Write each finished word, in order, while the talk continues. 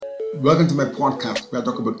Welcome to my podcast where I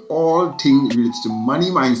talk about all things related to money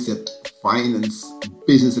mindset, finance,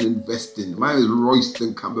 business, and investing. My name is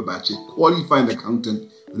Royston Cumberbatch, a qualified accountant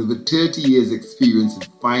with over 30 years experience in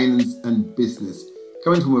finance and business.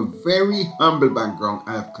 Coming from a very humble background,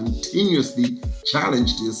 I have continuously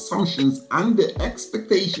challenged the assumptions and the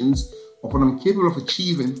expectations of what I'm capable of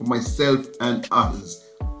achieving for myself and others.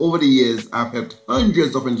 Over the years, I've helped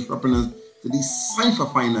hundreds of entrepreneurs to decipher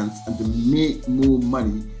finance and to make more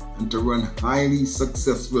money and to run highly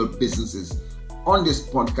successful businesses. On this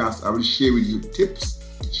podcast, I will share with you tips,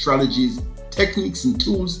 strategies, techniques, and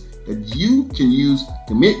tools that you can use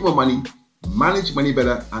to make more money, manage money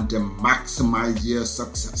better, and to maximize your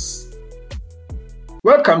success.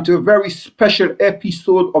 Welcome to a very special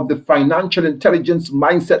episode of the Financial Intelligence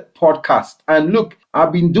Mindset Podcast. And look,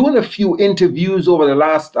 I've been doing a few interviews over the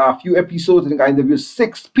last few episodes. I think I interviewed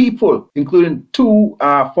 6 people, including 2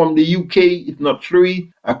 from the UK, if not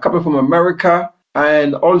 3, a couple from America,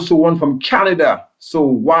 and also 1 from Canada. So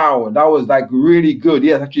wow, that was like really good.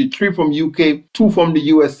 Yes, actually 3 from UK, 2 from the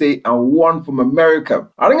USA, and 1 from America.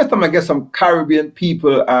 I think it's time I get some Caribbean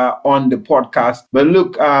people on the podcast. But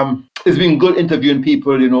look, it's been good interviewing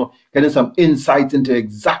people, getting some insights into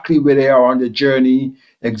exactly where they are on the journey,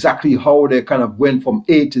 exactly how they kind of went from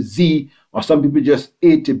A to Z, or some people just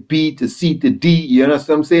A to B to C to D, you understand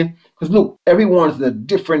what I'm saying? Because look, everyone's at a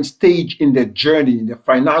different stage in their journey, in their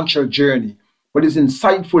financial journey. But it's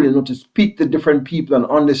insightful, to speak to different people and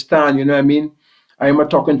understand, you know what I mean? I remember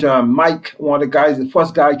talking to Mike, one of the guys, the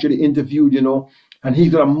first guy I actually interviewed, and I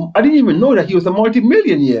didn't even know that he was a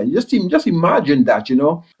multi-millionaire. Just imagine that,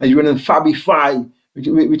 and he's running Fabify,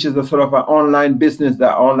 which is a sort of an online business,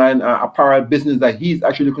 that online apparel business that he's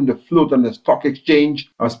actually looking to float on the stock exchange.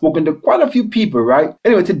 I've spoken to quite a few people, right?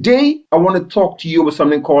 Anyway, today I want to talk to you about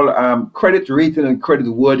something called credit rating and credit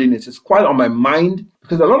worthiness. It's quite on my mind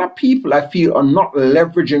because a lot of people, I feel, are not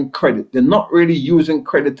leveraging credit. They're not really using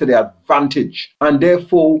credit to their advantage. And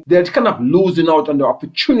therefore, they're kind of losing out on the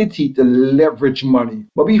opportunity to leverage money.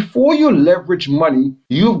 But before you leverage money,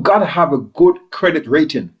 you've got to have a good credit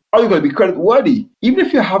rating. Are you going to be credit worthy? Even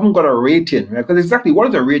if you haven't got a rating, right? Because exactly, what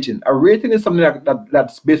is a rating? A rating is something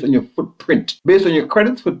that's based on your footprint. Based on your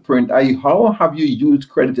credit footprint, i.e. how have you used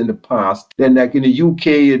credit in the past? Then like in the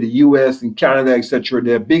UK, the US, in Canada, etc.,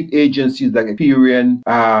 there are big agencies like Experian,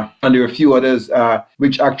 and there are a few others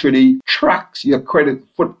which actually tracks your credit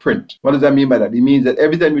footprint. What does that mean by that? It means that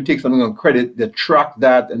every time you take something on credit, they track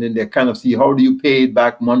that and then they kind of see how do you pay it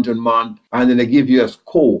back month on month, and then they give you a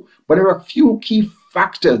score. But there are a few key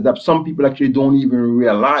factors that some people actually don't even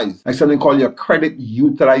realize, like something called your credit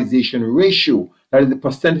utilization ratio. That is the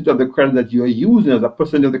percentage of the credit that you are using as a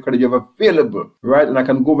percentage of the credit you have available, right? And I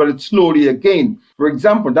can go over it slowly again. For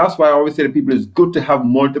example, that's why I always say to people it's good to have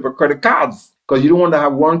multiple credit cards, because you don't want to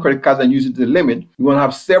have one credit card and use it to the limit. You want to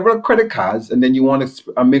have several credit cards, and then you want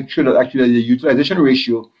to make sure that actually the utilization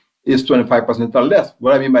ratio is 25% or less.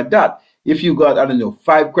 What I mean by that, if you got,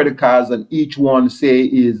 5 credit cards and each one, say,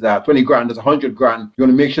 is 20 grand, that's 100 grand, you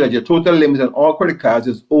want to make sure that your total limit on all credit cards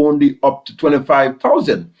is only up to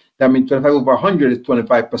 25,000. That means 25 over 100 is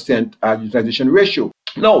 25% utilization ratio.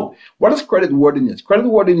 Now, what is credit worthiness? Credit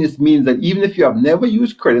worthiness means that even if you have never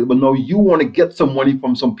used credit, but now you want to get some money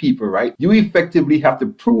from some people, right? You effectively have to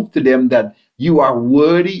prove to them that you are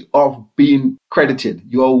worthy of being credited.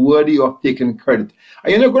 You are worthy of taking credit.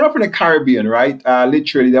 And growing up in the Caribbean, right?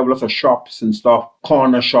 Literally, there have lots of shops and stuff,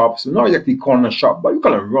 corner shops. Not exactly corner shop, but we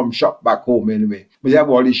call it rum shop back home anyway. But they have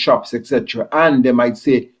all these shops, etc. And they might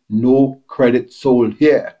say, no credit sold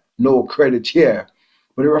here, no credit here.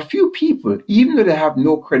 But there are a few people, even though they have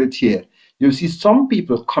no credit here, you'll see some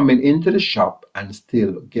people coming into the shop and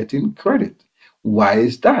still getting credit. Why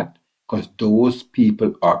is that? Because those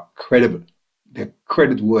people are credible. They're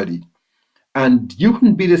credit worthy. And you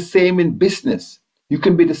can be the same in business. You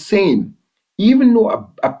can be the same. Even though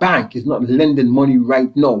a bank is not lending money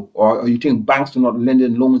right now, or you think banks are not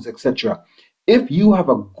lending loans, etc. If you have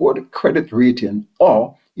a good credit rating,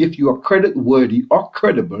 or if you are credit worthy or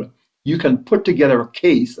credible, you can put together a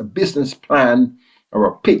case, a business plan, or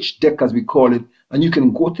a pitch deck as we call it, and you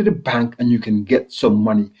can go to the bank and you can get some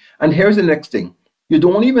money. And here's the next thing. You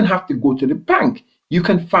don't even have to go to the bank. You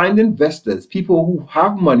can find investors, people who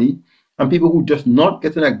have money and people who just not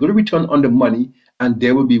getting a good return on the money, and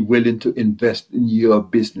they will be willing to invest in your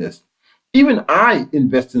business. Even I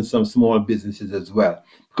invest in some small businesses as well,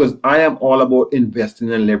 because I am all about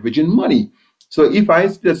investing and leveraging money. So if I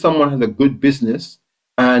see that someone has a good business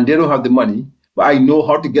and they don't have the money, but I know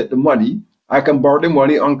how to get the money, I can borrow the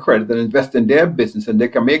money on credit and invest in their business, and they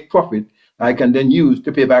can make profit I can then use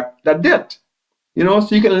to pay back that debt. So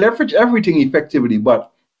you can leverage everything effectively,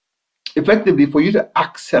 but effectively, for you to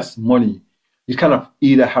access money, you kind of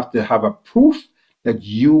either have to have a proof that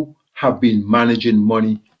you have been managing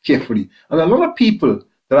money carefully. And a lot of people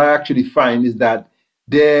that I actually find is that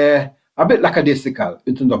they're a bit lackadaisical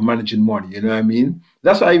in terms of managing money. You know what I mean?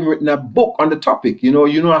 That's why I've written a book on the topic. I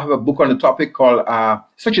have a book on the topic called,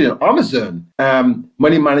 it's actually on Amazon,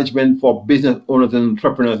 Money Management for Business Owners and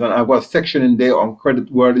Entrepreneurs. And I've got a section in there on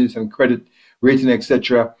credit worthiness and credit rating,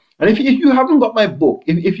 etc. And if you haven't got my book,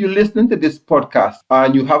 if you're listening to this podcast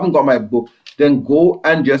and you haven't got my book, then go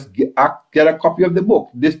and just get a copy of the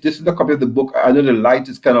book. This is the copy of the book. I know the light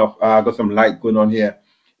is kind of, got some light going on here.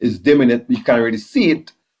 It's dimming it. You can't really see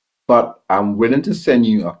it, but I'm willing to send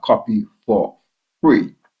you a copy for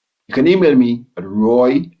free. You can email me at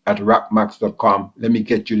roy@rapmax.com. Let me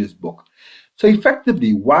get you this book. So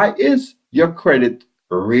effectively, why is your credit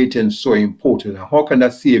rating so important, and how can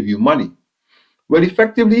that save you money? Well,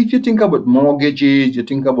 effectively, if you think about mortgages, you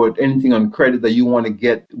think about anything on credit that you want to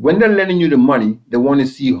get, when they're lending you the money, they want to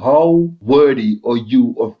see how worthy are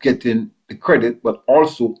you of getting the credit, but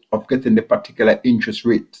also of getting the particular interest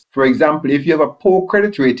rates. For example, if you have a poor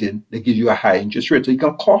credit rating, they give you a high interest rate. So it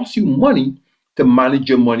can cost you money to manage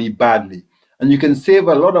your money badly. And you can save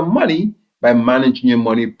a lot of money by managing your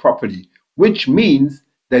money properly, which means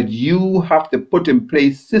that you have to put in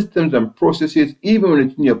place systems and processes, even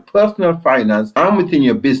within your personal finance and within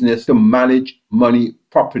your business, to manage money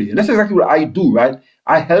properly. And that's exactly what I do, right?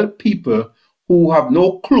 I help people who have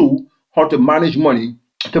no clue how to manage money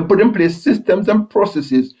to put in place systems and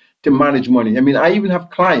processes to manage money. I mean, I even have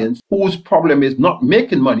clients whose problem is not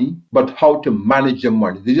making money, but how to manage their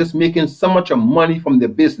money. They're just making so much money from their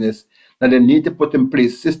business that they need to put in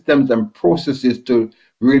place systems and processes to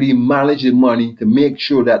really manage the money, to make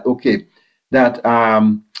sure that,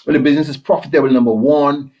 the business is profitable, number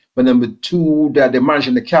one, but number two, that they're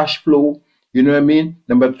managing the cash flow, you know what I mean?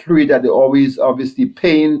 Number three, that they're always obviously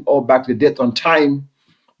paying all back the debt on time,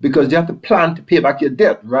 because you have to plan to pay back your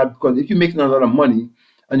debt, right? Because if you're making a lot of money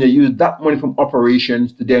and you use that money from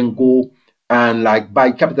operations to then go and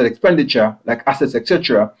buy capital expenditure, like assets,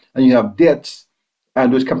 etc., and you have debts,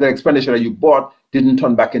 and those capital expenditure that you bought didn't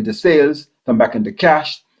turn back into sales, turn back into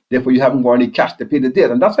cash. Therefore, you haven't got any cash to pay the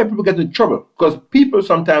debt. And that's why people get in trouble. Because people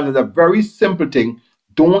sometimes, as a very simple thing,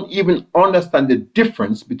 don't even understand the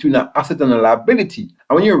difference between an asset and a liability.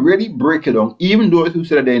 And when you really break it down, even those who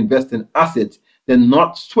say that they invest in assets, they're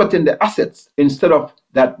not sweating the assets. Instead of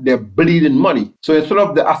that, they're bleeding money. So instead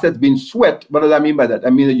of the assets being sweat, what does I mean by that? I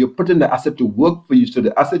mean that you're putting the asset to work for you. So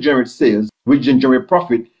the asset generates sales, which then generate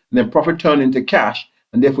profit, and then profit turn into cash.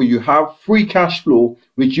 And therefore you have free cash flow,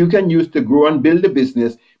 which you can use to grow and build a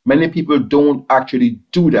business. Many people don't actually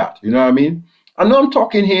do that. You know what I mean? I know I'm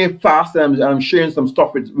talking here fast, and I'm sharing some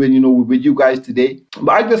stuff with you guys today.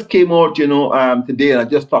 But I just came out, today, and I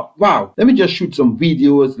just thought, wow, let me just shoot some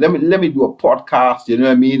videos. Let me do a podcast. You know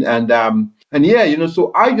what I mean? And yeah,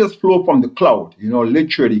 so I just flow from the cloud,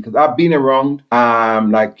 literally, because I've been around,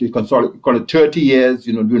 you can call it 30 years,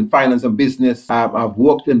 doing finance and business. I've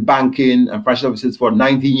worked in banking and financial services for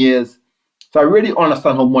 19 years. So I really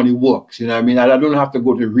understand how money works. You know what I mean? I don't have to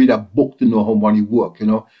go to read a book to know how money works.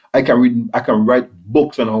 I can write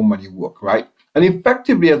books on how money works, right? And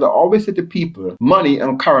effectively, as I always say to people, money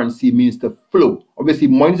and currency means the flow. Obviously,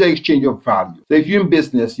 money is an exchange of value. So if you're in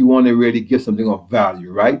business, you want to really give something of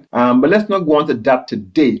value, right? But let's not go on to that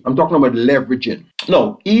today. I'm talking about leveraging.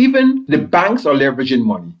 No, even the banks are leveraging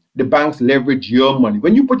money. The banks leverage your money.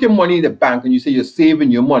 When you put your money in the bank and you say you're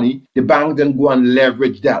saving your money, the bank then go and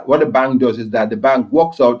leverage that. What the bank does is that the bank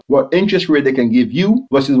works out what interest rate they can give you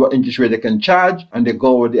versus what interest rate they can charge, and they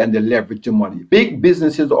go over there and they leverage the money. Big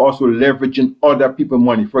businesses are also leveraging other people's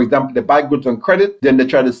money. For example, they buy goods on credit, then they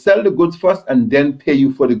try to sell the goods first and then pay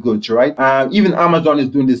you for the goods, right? Even Amazon is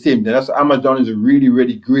doing the same thing. That's why Amazon is a really,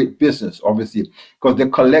 really great business, obviously, because they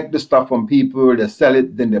collect the stuff from people, they sell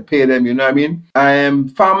it, then they pay them, you know what I mean?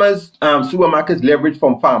 Farmers, supermarkets leverage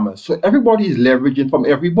from farmers. So everybody is leveraging from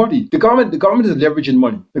everybody. The government is leveraging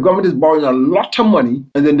money. The government is borrowing a lot of money,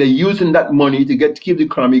 and then they're using that money to keep the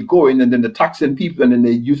economy going, and then they're taxing people, and then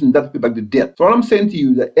they're using that to pay back the debt. So all I'm saying to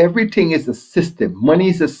you is that everything is a system. Money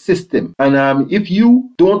is a system. And if you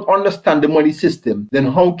don't understand the money system, then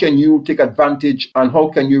how can you take advantage and how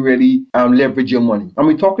can you really leverage your money? And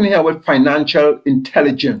we're talking here about financial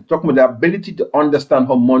intelligence, talking about the ability to understand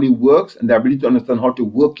how money works and the ability to understand how to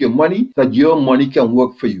work your money so that your money can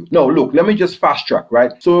work for you. Now, look, let me just fast track,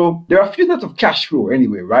 right? So there are a few types of cash flow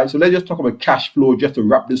anyway, right? So let's just talk about cash flow just to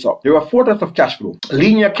wrap this up. There are 4 types of cash flow.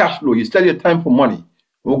 Linear cash flow, you sell your time for money.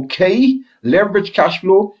 Okay, leverage cash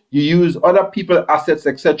flow. You use other people's assets,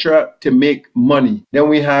 etc., to make money. Then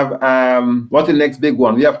we have what's the next big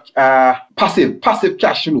one? We have passive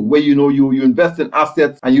cash flow, where you invest in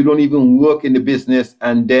assets and you don't even work in the business,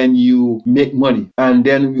 and then you make money. And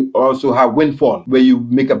then we also have windfall, where you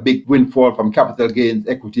make a big windfall from capital gains,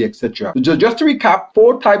 equity, etc. So just to recap,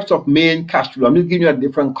 4 types of main cash flow. I'm just giving you a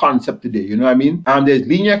different concept today. You know what I mean? And there's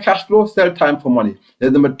linear cash flow, sell time for money.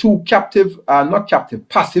 There's number 2,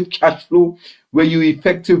 passive cash flow, where you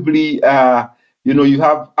effectively, you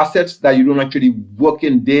have assets that you don't actually work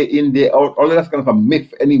in day out. All of that's kind of a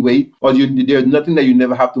myth anyway, or there's nothing that you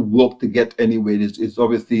never have to work to get anyway. It's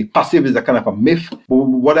obviously passive is a kind of a myth. But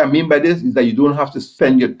what I mean by this is that you don't have to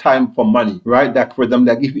spend your time for money, right? That for them,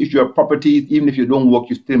 like if you have properties, even if you don't work,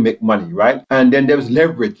 you still make money, right? And then there's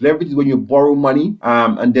leverage. Leverage is when you borrow money,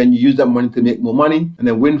 and then you use that money to make more money. And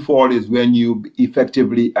then windfall is when you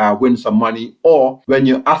effectively win some money, or when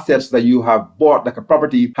your assets that you have bought, like a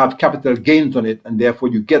property, have capital gains on it, and therefore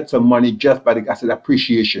you get some money just by the asset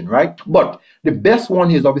appreciation, right? But the best one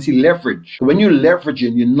is obviously leverage. So when you're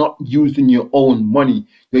leveraging, you're not using your own money.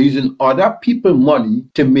 You're using other people's money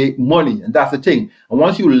to make money. And that's the thing. And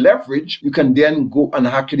once you leverage, you can then go and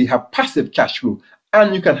actually have passive cash flow.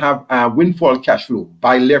 And you can have windfall cash flow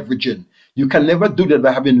by leveraging. You can never do that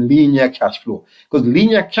by having linear cash flow, because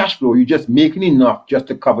linear cash flow, you're just making enough just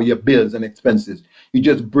to cover your bills and expenses.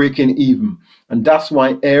 You're just breaking even. And that's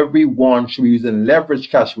why everyone should be using leverage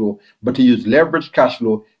cash flow. But to use leverage cash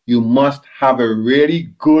flow, you must have a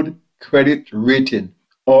really good credit rating,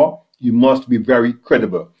 or you must be very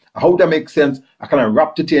credible. I hope that makes sense. I kind of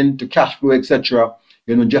wrapped it into cash flow, etc.,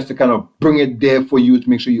 just to kind of bring it there for you to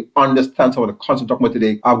make sure you understand some of the concepts I'm talking about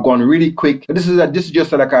today. I've gone really quick. But this is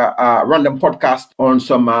just like a random podcast on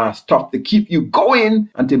some stuff to keep you going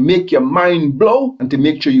and to make your mind blow, and to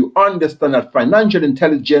make sure you understand that financial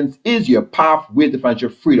intelligence is your pathway to financial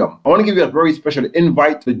freedom. I want to give you a very special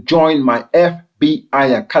invite to join my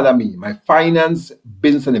FBI Academy, my Finance,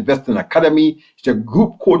 Business and Investing Academy. It's a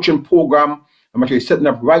group coaching program I'm actually setting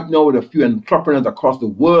up right now with a few entrepreneurs across the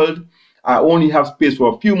world. I only have space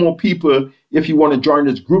for a few more people. If you want to join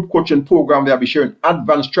this group coaching program, where I'll be sharing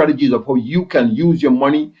advanced strategies of how you can use your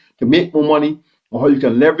money to make more money, or how you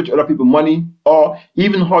can leverage other people's money, or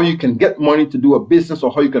even how you can get money to do a business,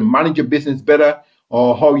 or how you can manage your business better,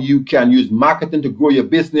 or how you can use marketing to grow your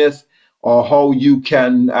business, or how you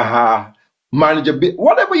can manage a bit,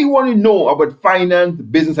 whatever you want to know about finance,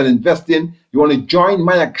 business, and investing. You want to join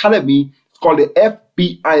my academy. It's called the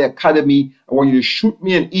FBI Academy. I want you to shoot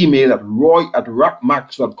me an email at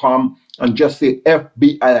roy@rockmax.com and just say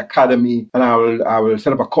FBI Academy, and I will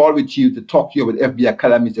set up a call with you to talk to you about FBI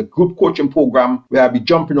Academy. It's a group coaching program where I'll be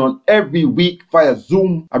jumping on every week via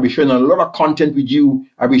Zoom. I'll be sharing a lot of content with you.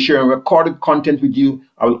 I'll be sharing recorded content with you.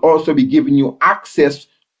 I will also be giving you access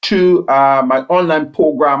to my online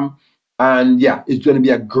program. And yeah, it's going to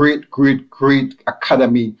be a great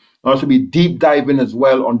academy. I'll also be deep diving as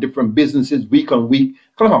well on different businesses week on week,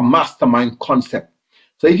 kind of a mastermind concept.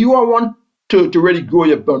 So if you want to really grow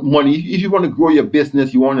your money, if you want to grow your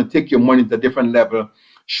business, you want to take your money to a different level,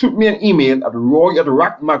 shoot me an email at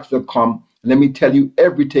roy@rockmax.com and let me tell you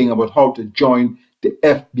everything about how to join the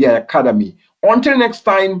FBI Academy. Until next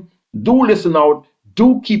time, do listen out,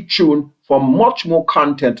 do keep tuned for much more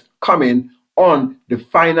content coming on the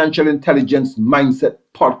Financial Intelligence Mindset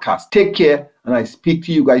Podcast. Take care, and I speak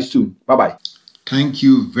to you guys soon. Bye-bye. Thank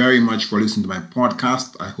you very much for listening to my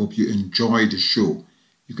podcast. I hope you enjoyed the show.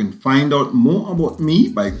 You can find out more about me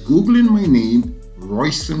by Googling my name,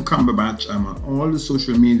 Royston Cumberbatch. I'm on all the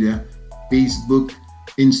social media, Facebook,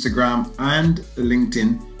 Instagram, and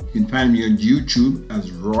LinkedIn. You can find me on YouTube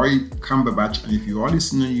as Roy Cumberbatch. And if you are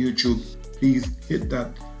listening on YouTube, please hit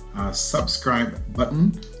that subscribe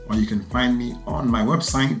button. Or you can find me on my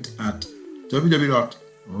website at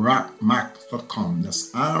www.rockmax.com.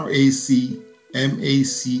 That's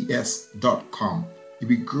RACMACS.com. It'd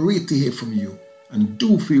be great to hear from you. And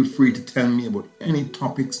do feel free to tell me about any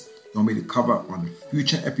topics you want me to cover on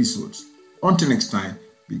future episodes. Until next time,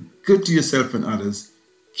 be good to yourself and others.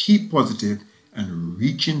 Keep positive and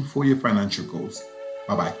reaching for your financial goals.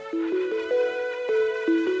 Bye-bye.